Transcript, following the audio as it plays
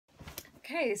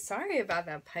Okay, sorry about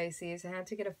that, Pisces. I had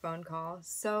to get a phone call.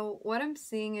 So what I'm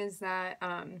seeing is that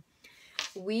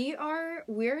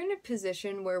we're in a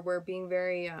position where we're being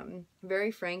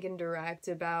very frank and direct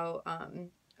about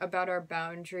our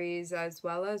boundaries as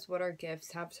well as what our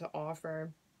gifts have to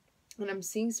offer. And I'm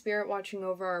seeing spirit watching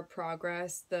over our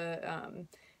progress, the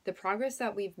progress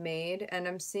that we've made, and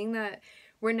I'm seeing that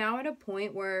we're now at a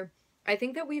point where I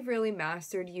think that we've really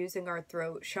mastered using our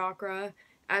throat chakra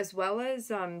as well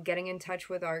as getting in touch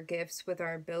with our gifts, with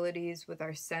our abilities, with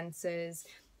our senses.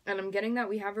 And I'm getting that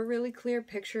we have a really clear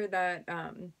picture that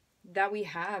we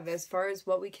have as far as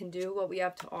what we can do, what we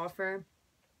have to offer.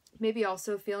 Maybe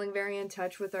also feeling very in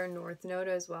touch with our North Node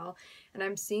as well. And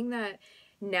I'm seeing that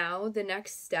now the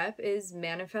next step is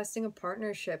manifesting a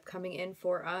partnership coming in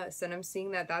for us. And I'm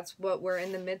seeing that that's what we're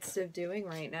in the midst of doing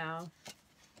right now.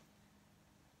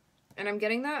 And I'm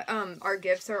getting that our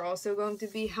gifts are also going to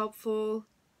be helpful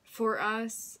for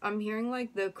us. I'm hearing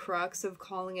like the crux of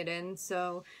calling it in.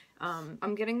 So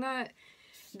I'm getting that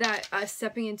us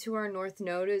stepping into our North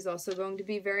Node is also going to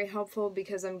be very helpful,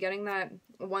 because I'm getting that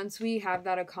once we have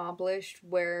that accomplished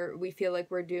where we feel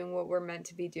like we're doing what we're meant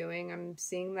to be doing, I'm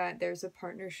seeing that there's a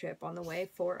partnership on the way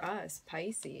for us,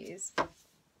 Pisces.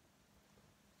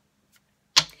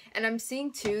 And I'm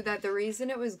seeing too that the reason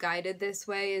it was guided this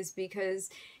way is because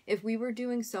if we were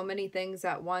doing so many things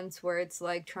at once, where it's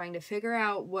like trying to figure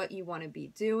out what you want to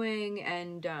be doing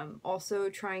and also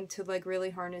trying to like really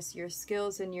harness your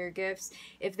skills and your gifts,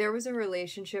 if there was a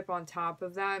relationship on top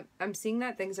of that, I'm seeing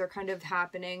that things are kind of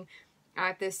happening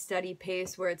at this steady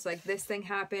pace where it's like this thing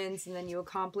happens and then you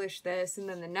accomplish this and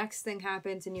then the next thing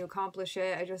happens and you accomplish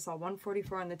it. I just saw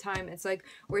 144 on the time. It's like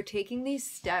we're taking these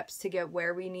steps to get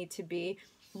where we need to be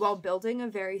while building a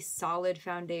very solid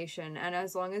foundation. And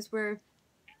as long as we're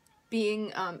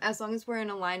in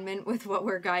alignment with what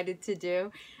we're guided to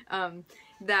do,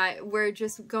 that we're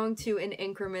just going to in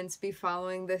increments be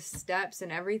following the steps,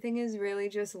 and everything is really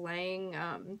just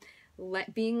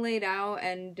being laid out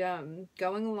and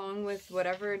going along with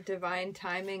whatever divine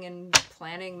timing and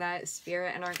planning that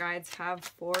spirit and our guides have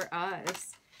for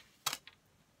us.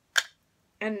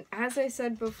 And as I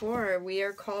said before, we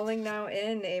are calling now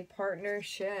in a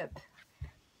partnership.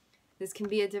 This can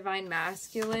be a divine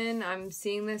masculine. I'm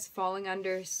seeing this falling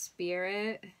under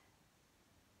spirit.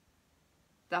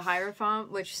 The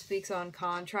Hierophant, which speaks on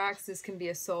contracts. This can be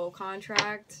a soul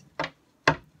contract.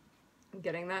 I'm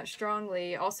getting that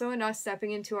strongly. Also in us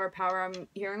stepping into our power, I'm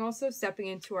hearing also stepping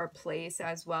into our place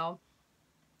as well.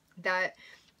 That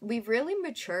we've really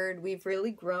matured, we've really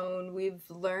grown, we've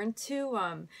learned to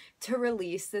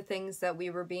release the things that we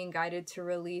were being guided to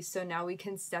release. So now we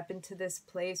can step into this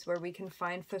place where we can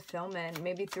find fulfillment,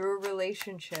 maybe through a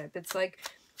relationship. It's like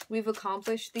we've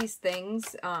accomplished these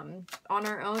things on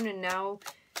our own, and now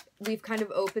we've kind of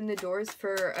opened the doors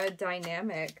for a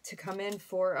dynamic to come in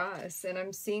for us. And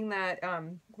I'm seeing that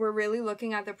we're really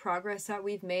looking at the progress that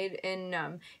we've made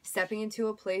in stepping into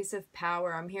a place of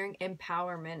power. I'm hearing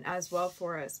empowerment as well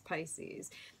for us,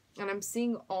 Pisces. And I'm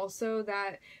seeing also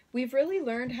that we've really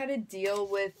learned how to deal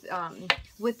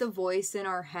with the voice in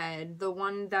our head, the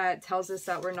one that tells us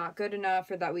that we're not good enough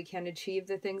or that we can't achieve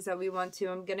the things that we want to.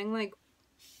 I'm getting like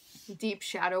deep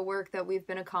shadow work that we've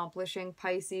been accomplishing,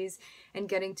 Pisces, and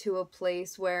getting to a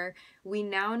place where we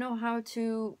now know how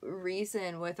to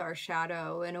reason with our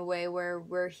shadow in a way where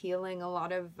we're healing a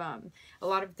lot of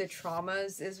the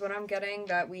traumas, is what I'm getting,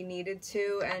 that we needed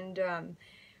to, and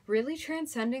really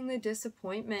transcending the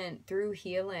disappointment through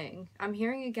healing. I'm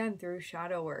hearing again through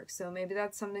shadow work, so maybe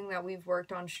that's something that we've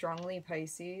worked on strongly,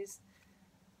 Pisces.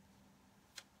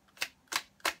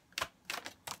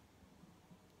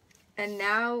 And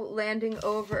now landing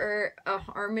over a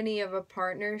harmony of a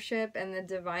partnership and the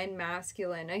divine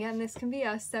masculine. Again, this can be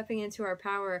us stepping into our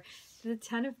power. The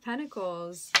Ten of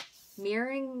Pentacles,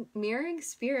 mirroring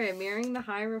spirit, mirroring the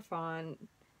Hierophant,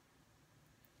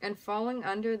 and falling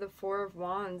under the Four of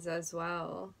Wands as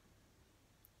well.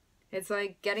 It's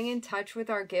like getting in touch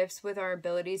with our gifts, with our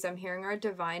abilities. I'm hearing our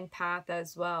divine path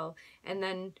as well. And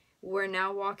then we're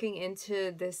now walking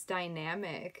into this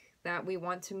dynamic that we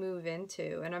want to move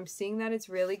into. And I'm seeing that it's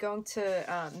really going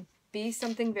to be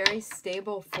something very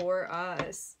stable for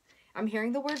us. I'm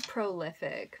hearing the word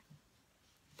prolific,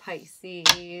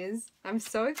 Pisces. I'm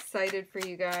so excited for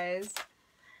you guys.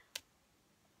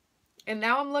 And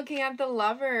now I'm looking at the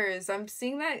Lovers. I'm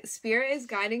seeing that spirit is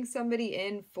guiding somebody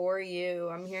in for you.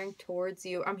 I'm hearing towards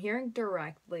you. I'm hearing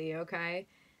directly, okay?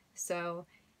 So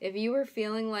if you were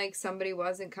feeling like somebody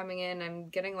wasn't coming in, I'm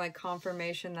getting like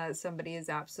confirmation that somebody is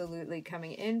absolutely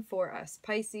coming in for us,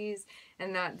 Pisces,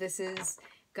 and that this is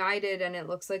guided and it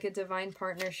looks like a divine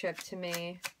partnership to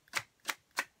me.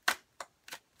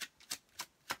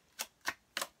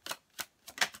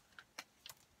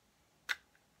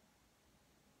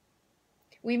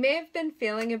 We may have been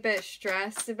feeling a bit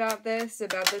stressed about this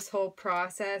whole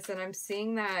process, and I'm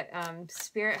seeing that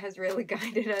Spirit has really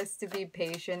guided us to be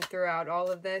patient throughout all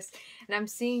of this. And I'm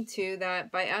seeing too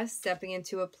that by us stepping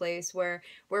into a place where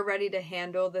we're ready to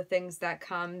handle the things that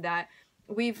come, that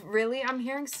we've really, I'm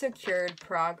hearing secured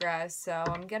progress. So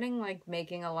I'm getting like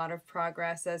making a lot of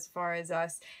progress as far as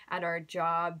us at our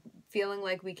job, feeling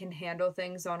like we can handle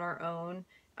things on our own.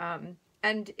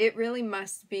 And it really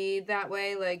must be that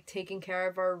way, like taking care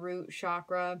of our root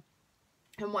chakra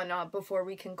and whatnot before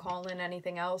we can call in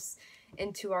anything else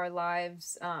into our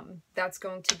lives. That's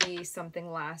going to be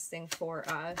something lasting for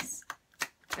us.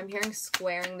 I'm hearing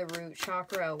squaring the root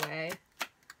chakra away.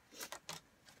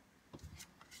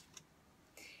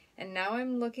 And now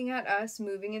I'm looking at us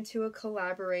moving into a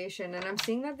collaboration, and I'm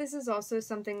seeing that this is also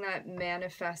something that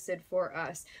manifested for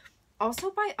us.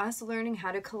 Also by us learning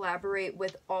how to collaborate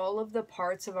with all of the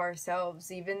parts of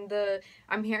ourselves, even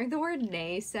I'm hearing the word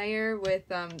naysayer with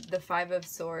the Five of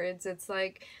Swords. It's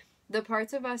like the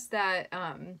parts of us that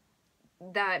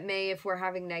that may, if we're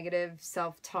having negative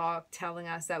self-talk, telling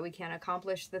us that we can't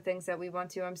accomplish the things that we want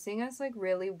to. I'm seeing us like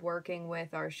really working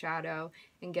with our shadow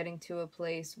and getting to a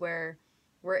place where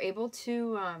we're able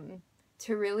to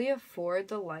really afford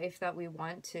the life that we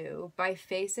want to by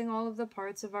facing all of the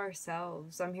parts of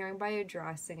ourselves. I'm hearing by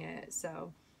addressing it.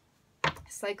 So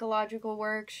psychological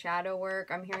work, shadow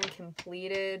work, I'm hearing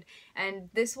completed, and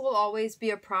this will always be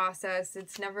a process.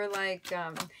 It's never like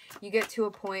you get to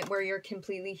a point where you're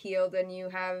completely healed and you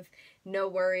have no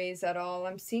worries at all.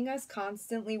 I'm seeing us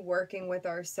constantly working with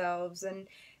ourselves, and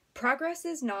progress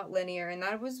is not linear, and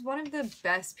that was one of the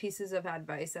best pieces of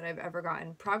advice that I've ever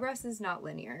gotten. Progress is not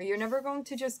linear. You're never going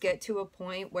to just get to a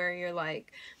point where you're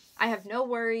like, I have no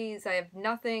worries, I have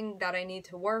nothing that I need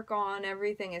to work on,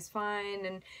 everything is fine.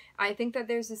 And I think that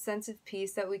there's a sense of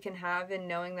peace that we can have in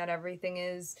knowing that everything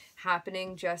is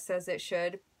happening just as it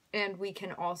should. And we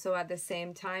can also at the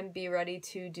same time be ready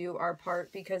to do our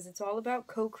part, because it's all about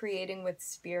co-creating with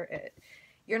Spirit.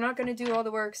 You're not going to do all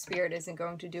the work. Spirit isn't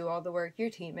going to do all the work. Your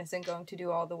team isn't going to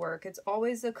do all the work. It's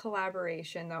always a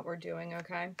collaboration that we're doing,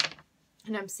 okay?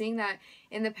 And I'm seeing that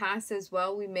in the past as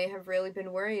well, we may have really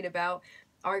been worried about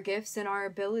our gifts and our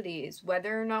abilities,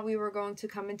 whether or not we were going to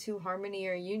come into harmony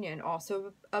or union,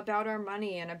 also about our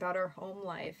money and about our home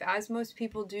life, as most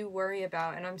people do worry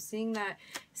about. And I'm seeing that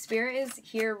Spirit is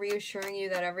here reassuring you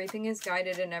that everything is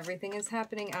guided and everything is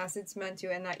happening as it's meant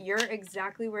to, and that you're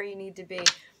exactly where you need to be.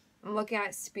 I'm looking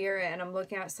at Spirit, and I'm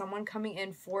looking at someone coming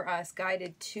in for us,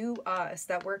 guided to us,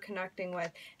 that we're connecting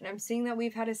with. And I'm seeing that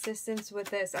we've had assistance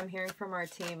with this. I'm hearing from our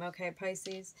team, okay,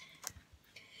 Pisces?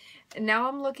 And now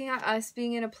I'm looking at us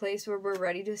being in a place where we're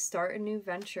ready to start a new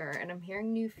venture. And I'm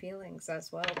hearing new feelings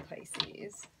as well,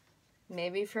 Pisces.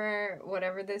 Maybe for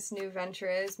whatever this new venture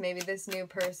is, maybe this new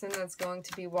person that's going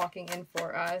to be walking in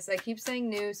for us. I keep saying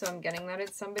new, so I'm getting that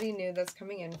it's somebody new that's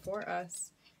coming in for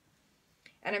us.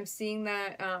 And I'm seeing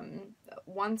that,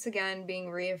 once again, being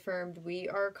reaffirmed, we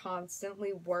are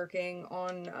constantly working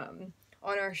on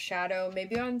our shadow,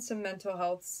 maybe on some mental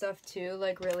health stuff too,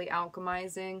 like really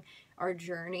alchemizing our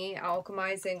journey,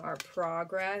 alchemizing our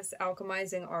progress,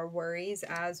 alchemizing our worries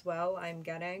as well, I'm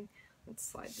getting. Let's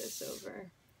slide this over.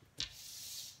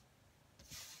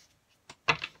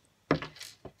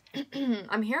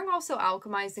 I'm hearing also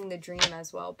alchemizing the dream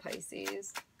as well,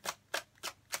 Pisces.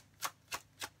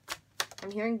 I'm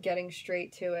hearing getting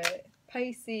straight to it,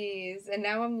 Pisces. And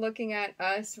now I'm looking at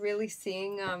us really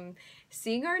seeing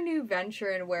our new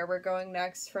venture and where we're going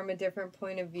next from a different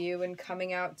point of view, and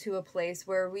coming out to a place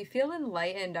where we feel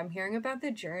enlightened. I'm hearing about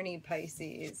the journey,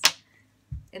 Pisces.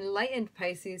 Enlightened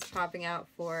Pisces popping out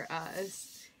for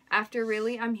us. After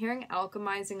really, I'm hearing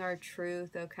alchemizing our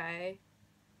truth, okay?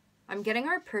 I'm getting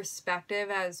our perspective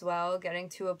as well, getting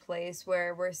to a place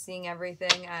where we're seeing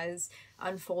everything as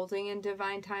unfolding in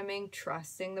divine timing,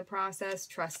 trusting the process,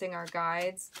 trusting our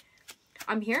guides.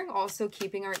 I'm hearing also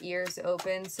keeping our ears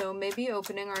open, so maybe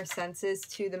opening our senses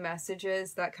to the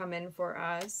messages that come in for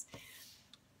us.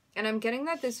 And I'm getting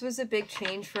that this was a big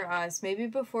change for us. Maybe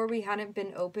before we hadn't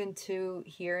been open to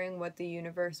hearing what the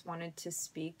universe wanted to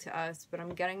speak to us, but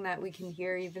I'm getting that we can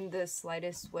hear even the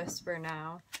slightest whisper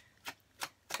now.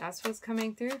 That's what's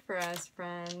coming through for us,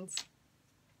 friends.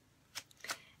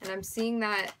 And I'm seeing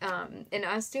that in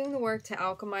us doing the work to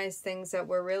alchemize things, that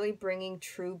we're really bringing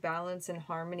true balance and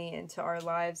harmony into our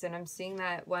lives. And I'm seeing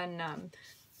that when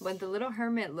the little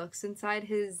hermit looks inside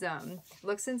his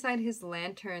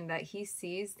lantern, that he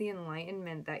sees the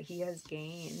enlightenment that he has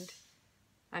gained.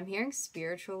 I'm hearing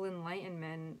spiritual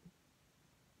enlightenment.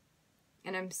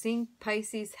 And I'm seeing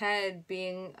Pisces' head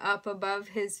being up above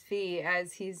his feet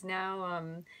as he's now,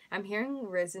 I'm hearing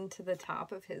risen to the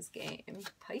top of his game.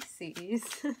 Pisces.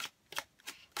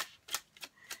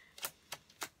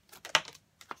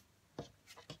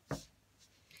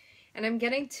 And I'm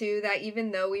getting too that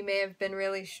even though we may have been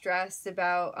really stressed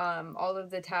about all of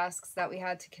the tasks that we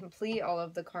had to complete, all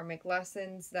of the karmic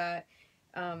lessons, that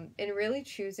in really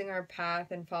choosing our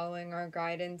path and following our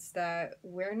guidance, that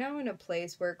we're now in a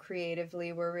place where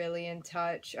creatively we're really in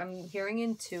touch. I'm hearing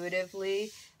intuitively.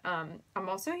 I'm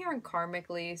also hearing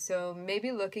karmically. So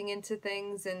maybe looking into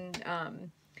things and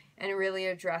really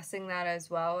addressing that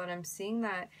as well. And I'm seeing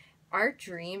that our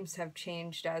dreams have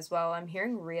changed as well. I'm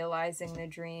hearing realizing the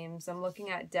dreams. I'm looking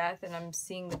at death and I'm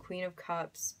seeing the Queen of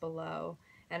Cups below.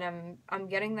 And I'm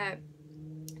getting that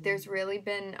there's really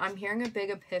been, I'm hearing a big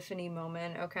epiphany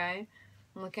moment, okay?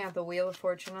 I'm looking at the Wheel of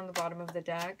Fortune on the bottom of the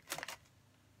deck.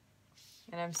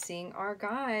 And I'm seeing our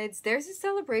guides. There's a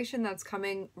celebration that's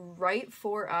coming right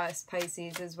for us,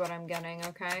 Pisces, is what I'm getting,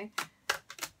 okay?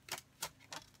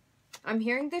 I'm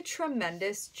hearing the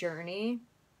tremendous journey.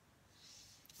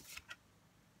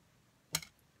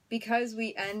 Because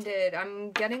we ended,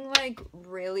 I'm getting like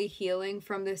really healing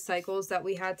from the cycles that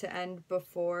we had to end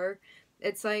before.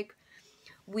 It's like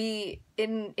we,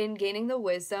 in gaining the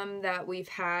wisdom that we've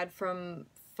had from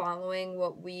following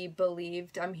what we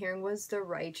believed, I'm hearing was the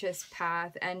righteous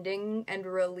path, ending and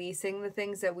releasing the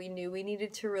things that we knew we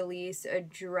needed to release,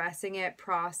 addressing it,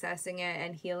 processing it,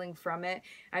 and healing from it.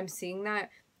 I'm seeing that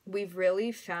we've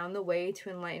really found the way to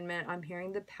enlightenment. I'm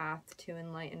hearing the path to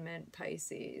enlightenment,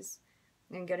 Pisces.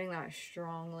 And getting that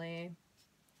strongly.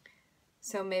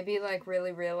 So maybe like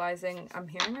really realizing I'm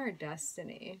hearing our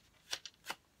destiny,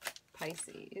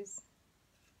 Pisces.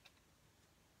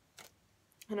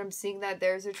 And I'm seeing that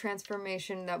there's a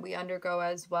transformation that we undergo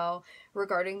as well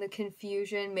regarding the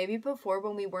confusion. Maybe before,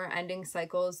 when we weren't ending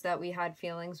cycles that we had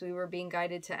feelings we were being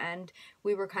guided to end,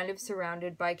 we were kind of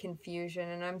surrounded by confusion.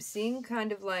 And I'm seeing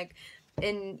kind of like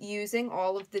in using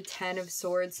all of the 10 of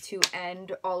Swords to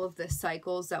end all of the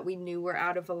cycles that we knew were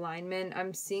out of alignment,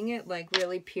 I'm seeing it like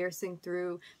really piercing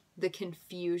through the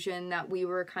confusion that we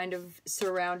were kind of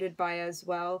surrounded by as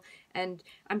well. And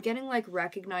I'm getting like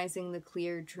recognizing the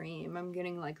clear dream. I'm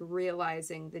getting like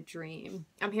realizing the dream.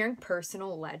 I'm hearing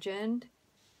personal legend.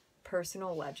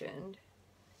 Personal legend.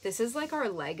 This is like our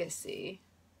legacy.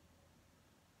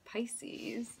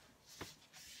 Pisces.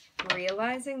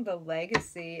 Realizing the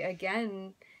legacy.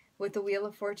 Again, with the Wheel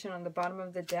of Fortune on the bottom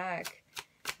of the deck.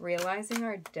 Realizing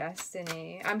our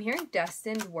destiny. I'm hearing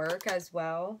destined work as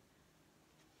well.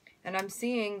 And I'm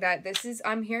seeing that this is,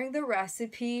 I'm hearing the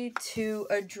recipe to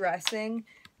addressing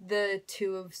the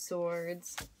Two of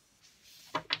Swords.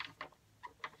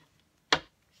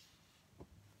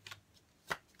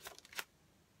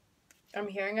 I'm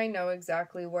hearing I know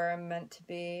exactly where I'm meant to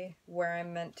be, where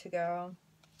I'm meant to go.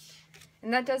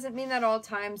 And that doesn't mean that all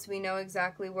times we know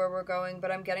exactly where we're going,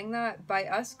 but I'm getting that by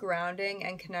us grounding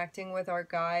and connecting with our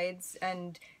guides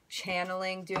and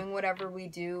channeling, doing whatever we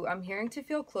do, I'm hearing to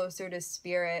feel closer to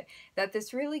spirit, that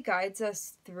this really guides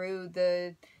us through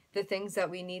the things that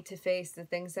we need to face, the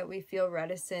things that we feel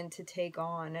reticent to take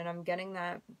on. And I'm getting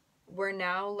that we're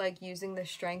now like using the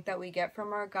strength that we get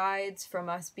from our guides, from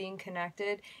us being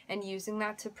connected, and using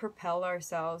that to propel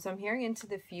ourselves. I'm hearing into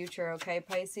the future, okay,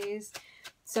 Pisces?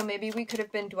 So maybe we could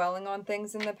have been dwelling on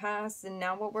things in the past, and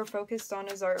now what we're focused on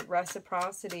is our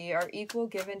reciprocity, our equal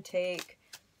give and take.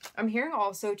 I'm hearing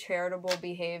also charitable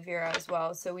behavior as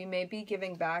well. So we may be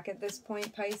giving back at this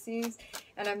point, Pisces.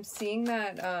 And I'm seeing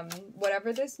that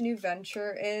whatever this new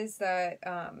venture is that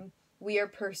we are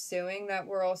pursuing, that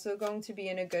we're also going to be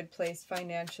in a good place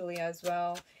financially as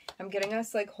well. I'm getting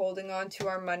us like holding on to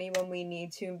our money when we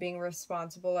need to and being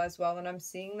responsible as well. And I'm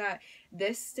seeing that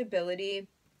this stability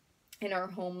in our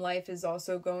home life is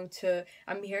also going to,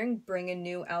 I'm hearing, bring a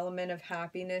new element of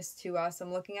happiness to us.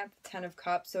 I'm looking at the 10 of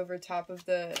Cups over top of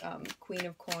the Queen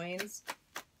of Coins.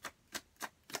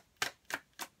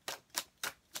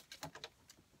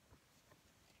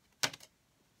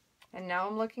 And now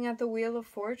I'm looking at the Wheel of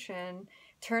Fortune,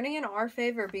 turning in our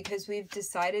favor because we've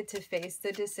decided to face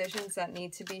the decisions that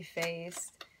need to be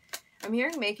faced. I'm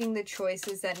hearing making the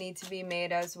choices that need to be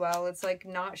made as well. It's like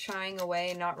not shying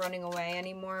away, not running away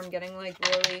anymore. I'm getting like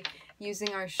really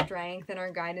using our strength and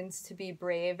our guidance to be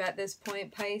brave at this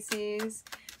point, Pisces.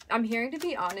 I'm hearing to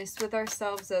be honest with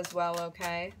ourselves as well,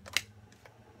 okay?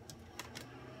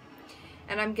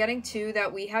 And I'm getting too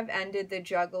that we have ended the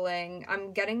juggling.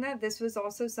 I'm getting that this was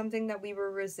also something that we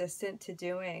were resistant to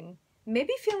doing.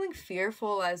 Maybe feeling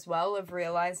fearful as well of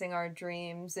realizing our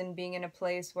dreams and being in a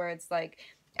place where it's like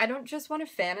I don't just want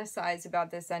to fantasize about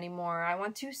this anymore. I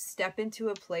want to step into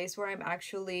a place where I'm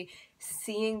actually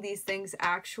seeing these things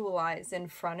actualize in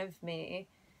front of me.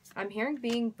 I'm hearing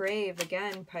being brave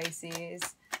again,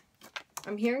 Pisces.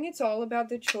 I'm hearing it's all about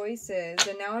the choices.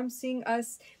 And now I'm seeing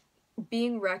us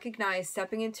being recognized,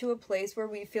 stepping into a place where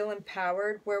we feel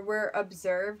empowered, where we're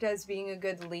observed as being a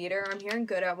good leader. I'm hearing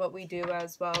good at what we do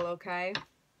as well, okay?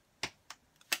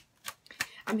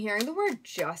 I'm hearing the word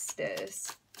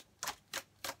justice.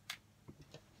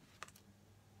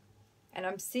 And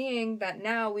I'm seeing that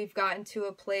now we've gotten to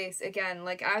a place, again,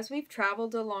 like as we've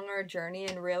traveled along our journey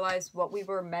and realized what we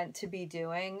were meant to be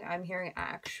doing, I'm hearing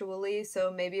actually,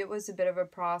 so maybe it was a bit of a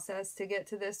process to get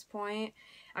to this point.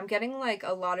 I'm getting like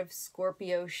a lot of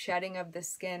Scorpio shedding of the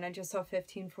skin. I just saw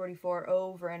 1544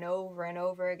 over and over and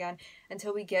over again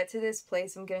until we get to this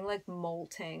place. I'm getting like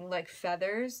molting, like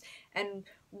feathers, and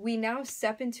we now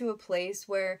step into a place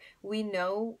where we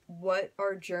know what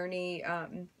our journey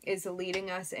is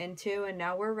leading us into, and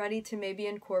now we're ready to maybe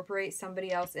incorporate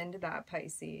somebody else into that,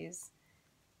 Pisces.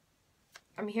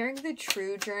 I'm hearing the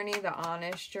true journey, the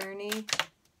honest journey.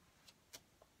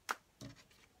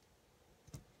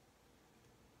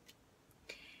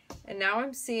 And now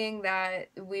I'm seeing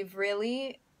that we've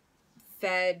really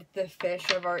fed the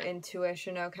fish of our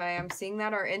intuition, okay? I'm seeing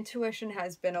that our intuition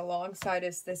has been alongside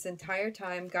us this entire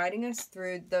time, guiding us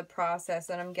through the process.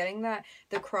 And I'm getting that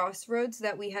the crossroads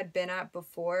that we had been at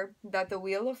before, that the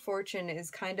Wheel of Fortune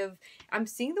is kind of, I'm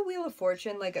seeing the Wheel of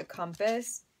Fortune like a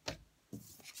compass.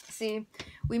 See,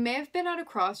 we may have been at a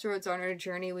crossroads on our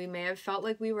journey. We may have felt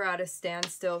like we were at a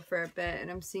standstill for a bit.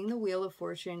 And I'm seeing the Wheel of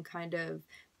Fortune kind of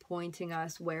pointing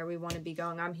us where we want to be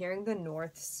going. I'm hearing the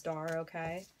North Star,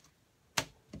 okay?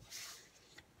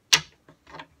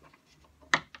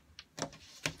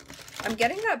 I'm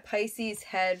getting that Pisces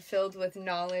head filled with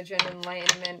knowledge and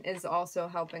enlightenment is also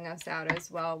helping us out as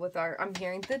well with our, I'm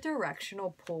hearing the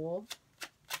directional pull.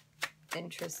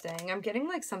 Interesting. I'm getting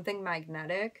like something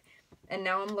magnetic. And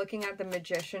now I'm looking at the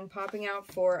Magician popping out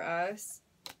for us.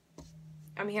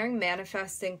 I'm hearing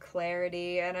manifesting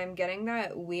clarity, and I'm getting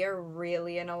that we are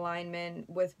really in alignment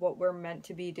with what we're meant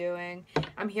to be doing.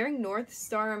 I'm hearing North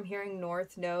Star, I'm hearing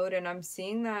North Node, and I'm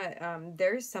seeing that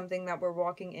there's something that we're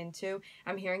walking into.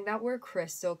 I'm hearing that we're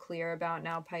crystal clear about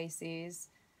now, Pisces.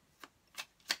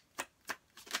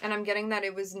 And I'm getting that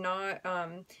it was not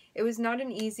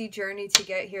an easy journey to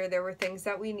get here. There were things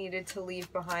that we needed to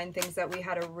leave behind, things that we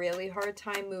had a really hard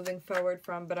time moving forward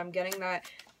from, but I'm getting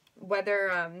that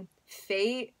whether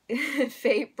fate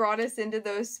brought us into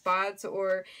those spots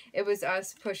or it was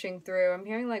us pushing through. I'm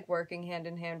hearing like working hand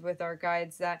in hand with our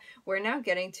guides that we're now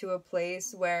getting to a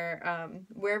place where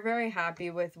we're very happy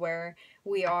with where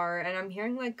we are, and I'm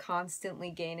hearing like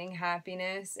constantly gaining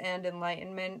happiness and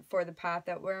enlightenment for the path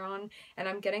that we're on. And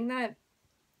I'm getting that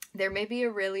there may be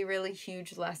a really, really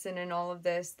huge lesson in all of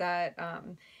this that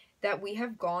that we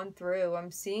have gone through.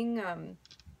 I'm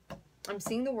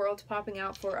seeing the world popping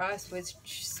out for us, which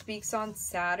speaks on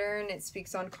Saturn. It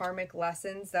speaks on karmic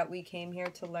lessons that we came here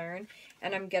to learn.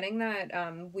 And I'm getting that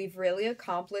we've really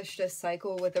accomplished a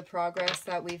cycle with the progress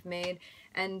that we've made.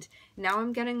 And now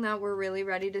I'm getting that we're really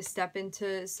ready to step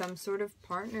into some sort of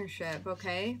partnership,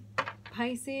 okay,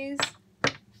 Pisces?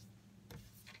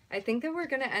 I think that we're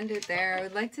going to end it there. I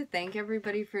would like to thank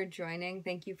everybody for joining.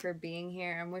 Thank you for being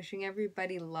here. I'm wishing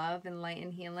everybody love and light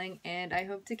and healing, and I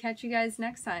hope to catch you guys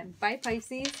next time. Bye,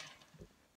 Pisces.